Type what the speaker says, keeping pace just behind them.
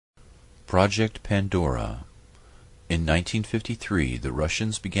Project Pandora. In 1953, the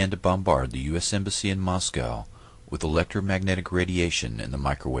Russians began to bombard the U.S. Embassy in Moscow with electromagnetic radiation in the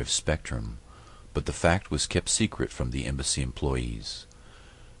microwave spectrum, but the fact was kept secret from the embassy employees.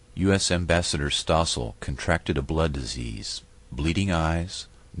 U.S. Ambassador Stossel contracted a blood disease, bleeding eyes,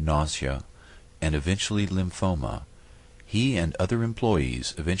 nausea, and eventually lymphoma. He and other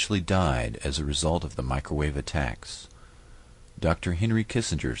employees eventually died as a result of the microwave attacks. Dr. Henry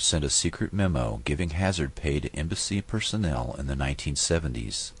Kissinger sent a secret memo giving hazard pay to embassy personnel in the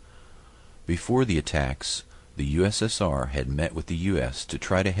 1970s. Before the attacks, the USSR had met with the U.S. to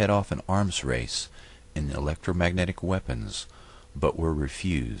try to head off an arms race in electromagnetic weapons, but were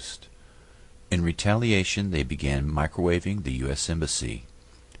refused. In retaliation, they began microwaving the U.S. Embassy.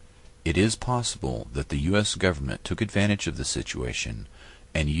 It is possible that the U.S. government took advantage of the situation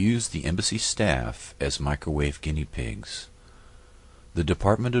and used the embassy staff as microwave guinea pigs. The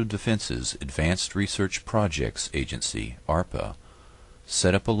Department of Defense's Advanced Research Projects Agency, DARPA,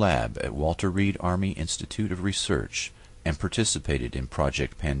 set up a lab at Walter Reed Army Institute of Research and participated in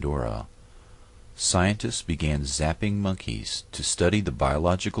Project Pandora. Scientists began zapping monkeys to study the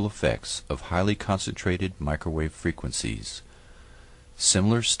biological effects of highly concentrated microwave frequencies.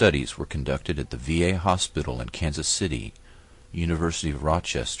 Similar studies were conducted at the VA hospital in Kansas City, University of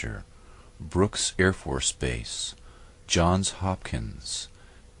Rochester, Brooks Air Force Base, Johns Hopkins,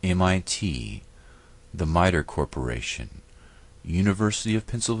 MIT, the MITRE Corporation, University of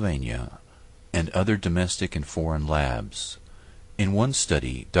Pennsylvania, and other domestic and foreign labs. In one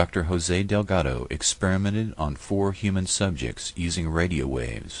study, Dr. Jose Delgado experimented on 4 human subjects using radio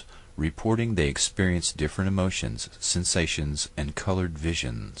waves, reporting they experienced different emotions, sensations, and colored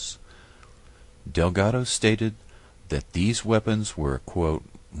visions. Delgado stated that these weapons were, quote,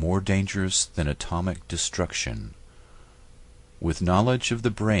 more dangerous than atomic destruction. With knowledge of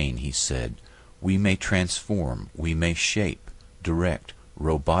the brain, he said, we may transform, we may shape, direct,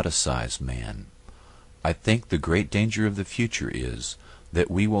 roboticize man. I think the great danger of the future is that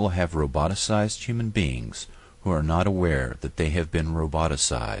we will have roboticized human beings who are not aware that they have been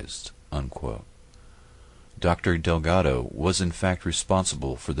roboticized, unquote. Dr. Delgado was in fact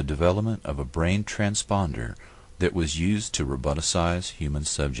responsible for the development of a brain transponder that was used to roboticize human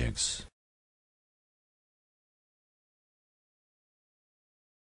subjects.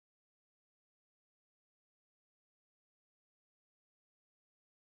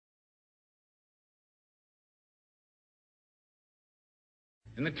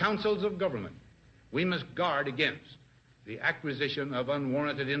 In the councils of government, we must guard against the acquisition of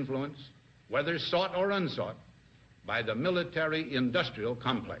unwarranted influence, whether sought or unsought, by the military-industrial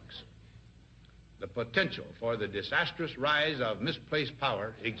complex. The potential for the disastrous rise of misplaced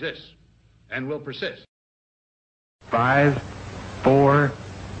power exists and will persist. 5, 4,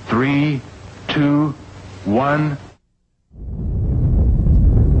 3, 2, 1.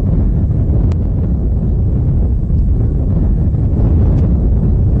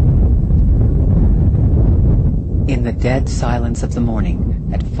 In the dead silence of the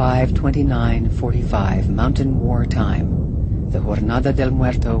morning, at 5:29:45 Mountain War time, the Jornada del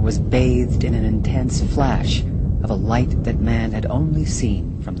Muerto was bathed in an intense flash of a light that man had only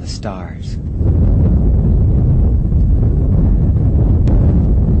seen from the stars.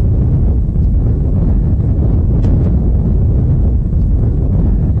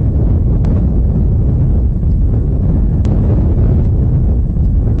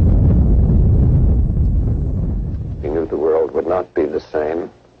 Not be the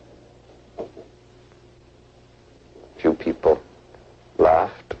same. Few people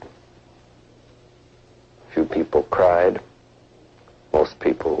laughed. Few people cried. Most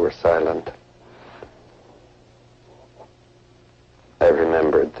people were silent. I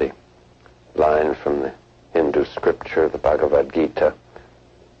remembered the line from the Hindu scripture, the Bhagavad Gita.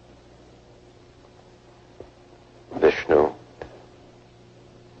 Vishnu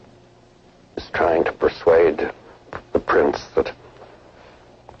is trying to persuade the prince that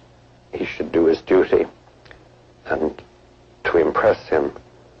he should do his duty, and to impress him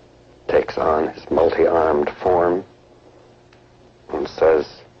takes on his multi-armed form and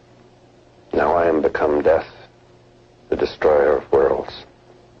says, now I am become death, the destroyer of worlds.